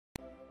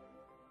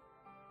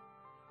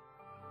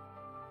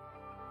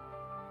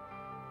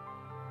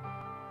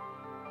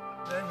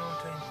today?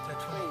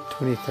 19th,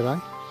 20th today.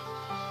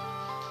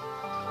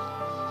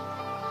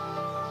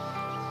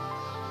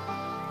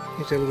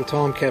 Here's our little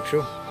time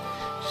capsule.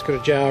 Just got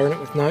a jar in it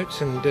with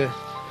notes and a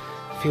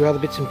few other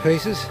bits and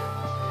pieces.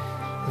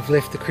 We've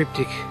left the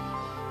cryptic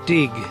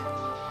dig.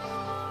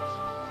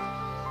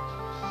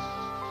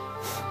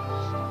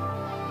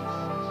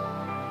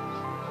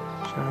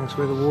 Showing us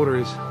where the water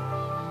is.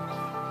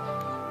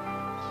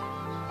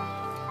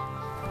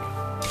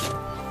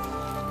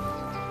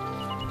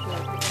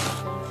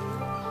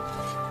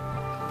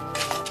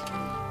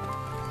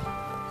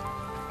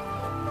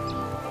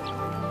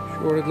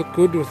 Sure, it'd look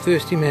good to a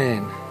thirsty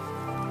man.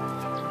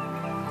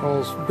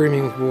 Hole's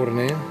brimming with water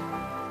now.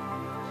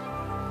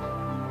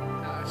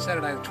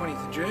 Saturday the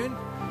 20th of June,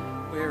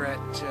 we're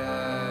at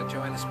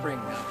Joanna Spring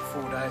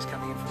after 4 days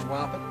coming in from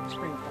Warpit.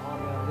 Spring's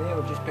behind me over there,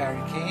 we've just buried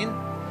a can.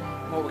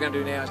 What we're going to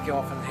do now is go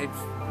off and head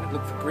and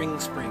look for Griing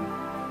Spring,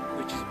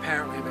 which is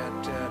apparently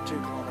about 2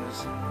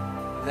 kilometres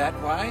that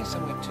way,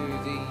 somewhere to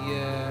the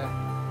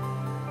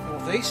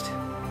northeast.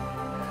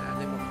 And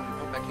then we'll probably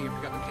pop back here,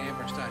 pick up the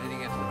camper and start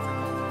heading out to look for a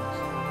confluence.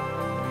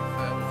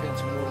 We've found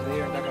some water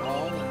there and dug a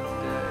hole, and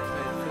it's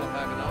been filled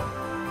up overnight.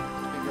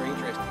 It's been very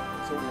interesting.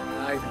 I thought we were in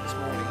an haven this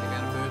morning, the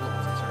amount of bird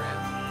life that's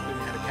around. We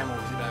even had a camel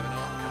visit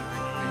overnight and come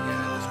drink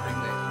the spring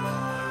there.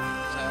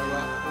 So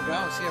we'll go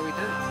and see how we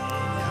do.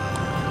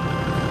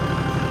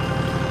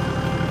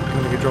 I'm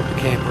going to go drop the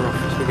camper off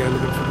as we go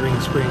looking for Griing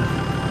Spring.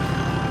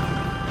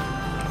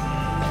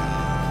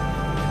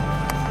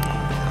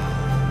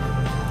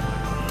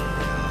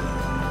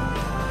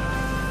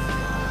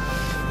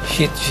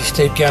 Shit, she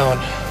stayed going.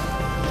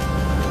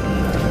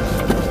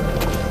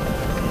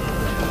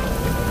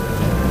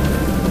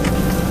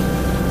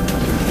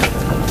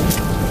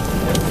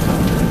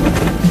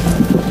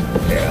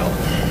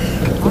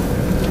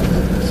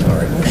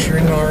 Sorry, Bush, you're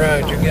in my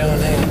road, you're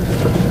going out.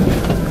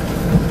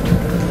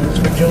 That's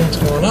where John's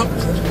going up,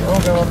 that's where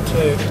I'll go up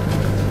too.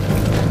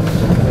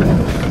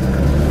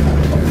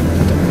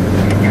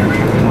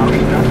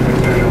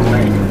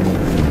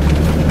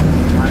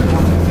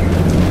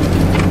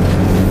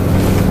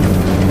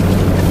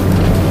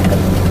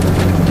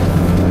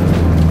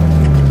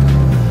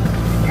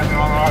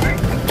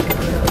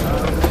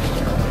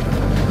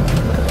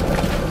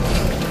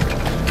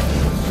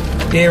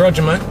 Yeah,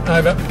 roger mate,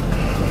 over.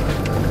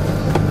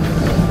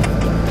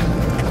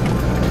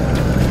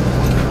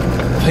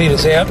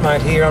 Peter's out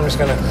mate here, I'm just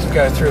going to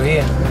go through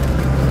here.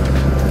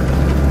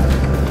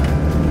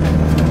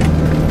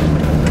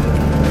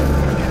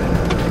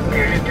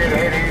 Yeah, just dead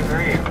ahead of you,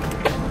 Griing.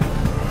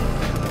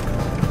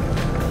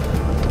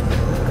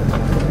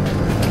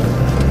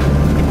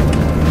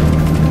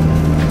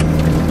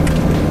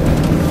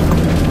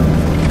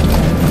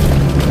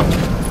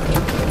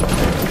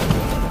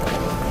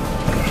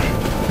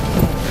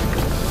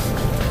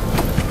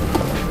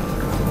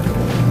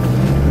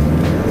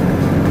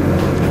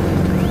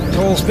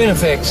 Spin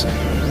effects.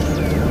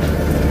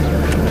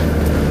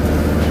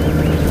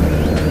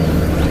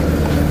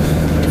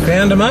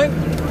 Found her, mate?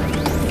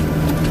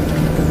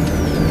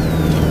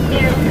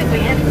 Yeah, looks like we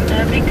have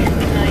a big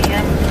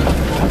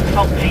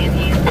salt pan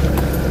here.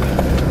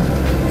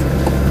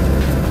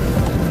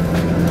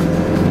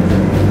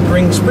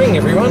 Griing Spring,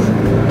 everyone.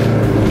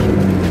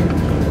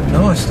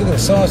 Nice, look at the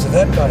size of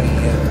that buddy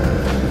here.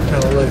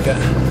 Hallelujah.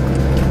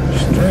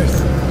 Truth.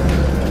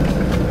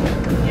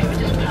 Yeah, we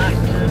just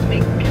parked a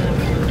big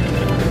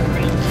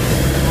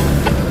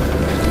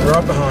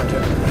Right behind you.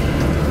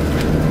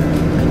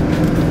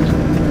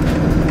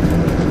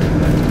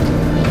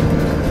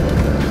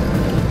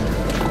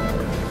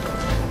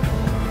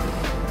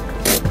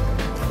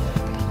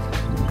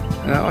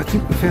 I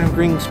think we found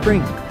Griing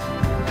Spring.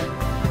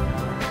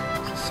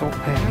 It's a salt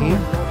pan here.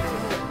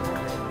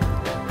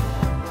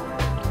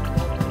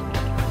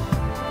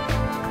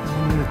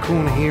 And in the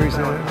corner here is a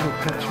little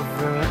patch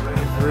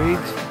of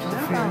reeds, which is a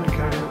fair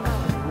indicator of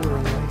water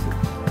underneath it.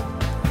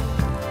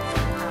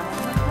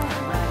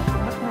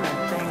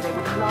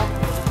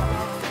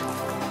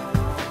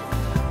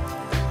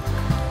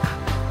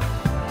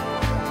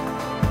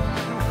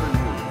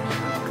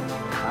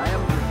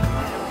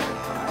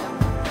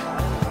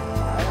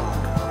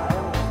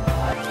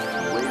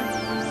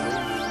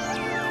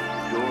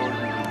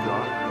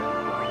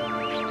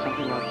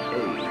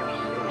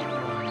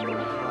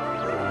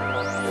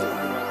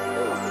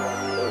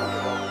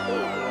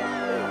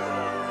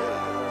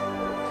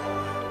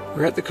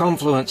 We're at the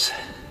confluence.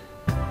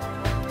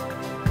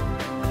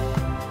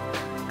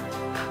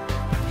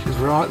 She's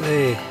right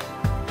there.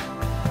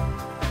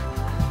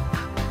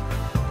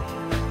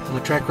 On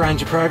the Track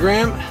Ranger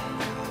program.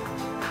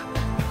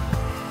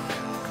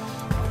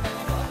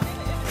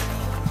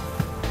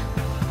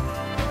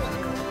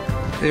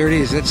 There it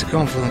is, that's the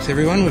confluence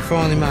everyone, we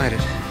finally made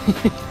it.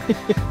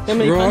 How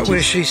many right punches?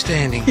 where she's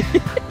standing.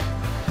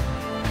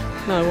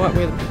 No, right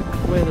where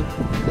the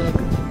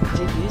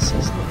GPS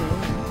is.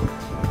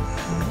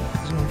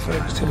 Doesn't want to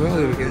focus too well,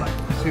 there we go.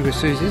 See where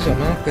Suze is, I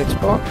marked that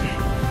spot.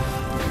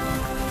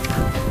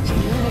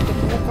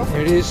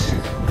 There it is.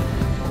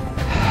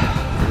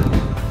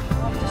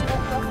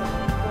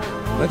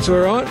 That's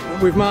alright,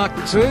 we've marked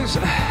it, Suze.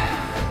 And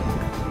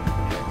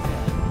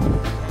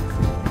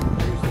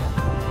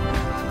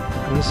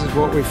this is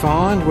what we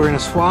find. We're in a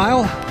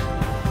swale.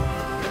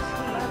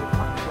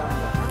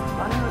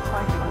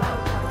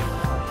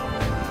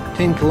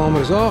 10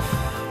 kilometres off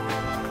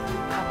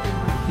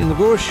in the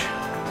bush.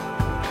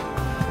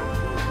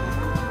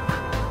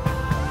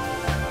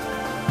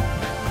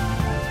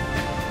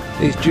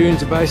 These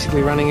dunes are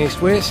basically running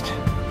east-west.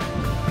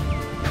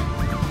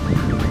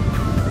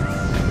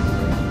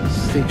 This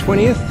is the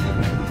 20th,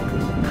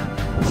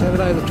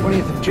 Saturday the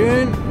 20th of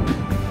June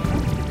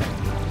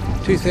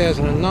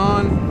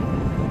 2009.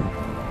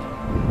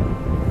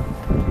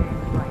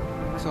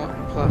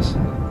 Excitement Plus.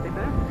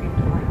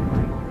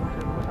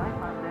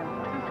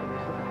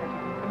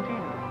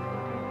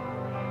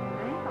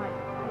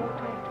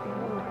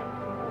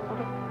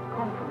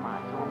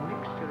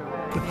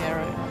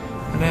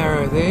 An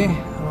arrow there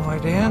on the way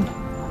down,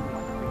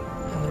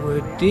 and the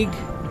word dig.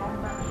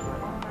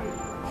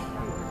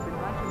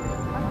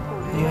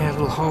 And our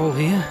little hole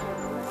here.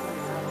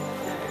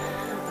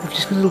 We've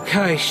just got a little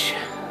cache.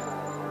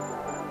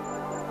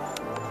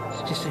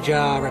 It's just a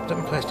jar wrapped up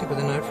in plastic with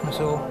a note from us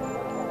all.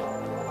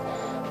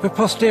 For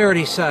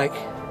posterity's sake.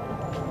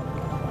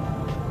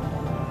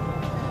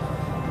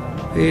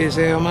 There's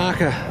our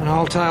marker, an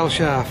old tail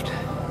shaft.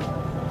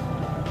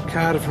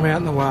 Carted from out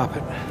in the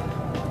Warpit.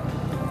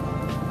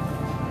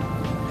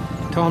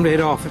 Time to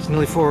head off, it's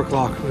nearly 4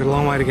 o'clock, we've got a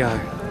long way to go.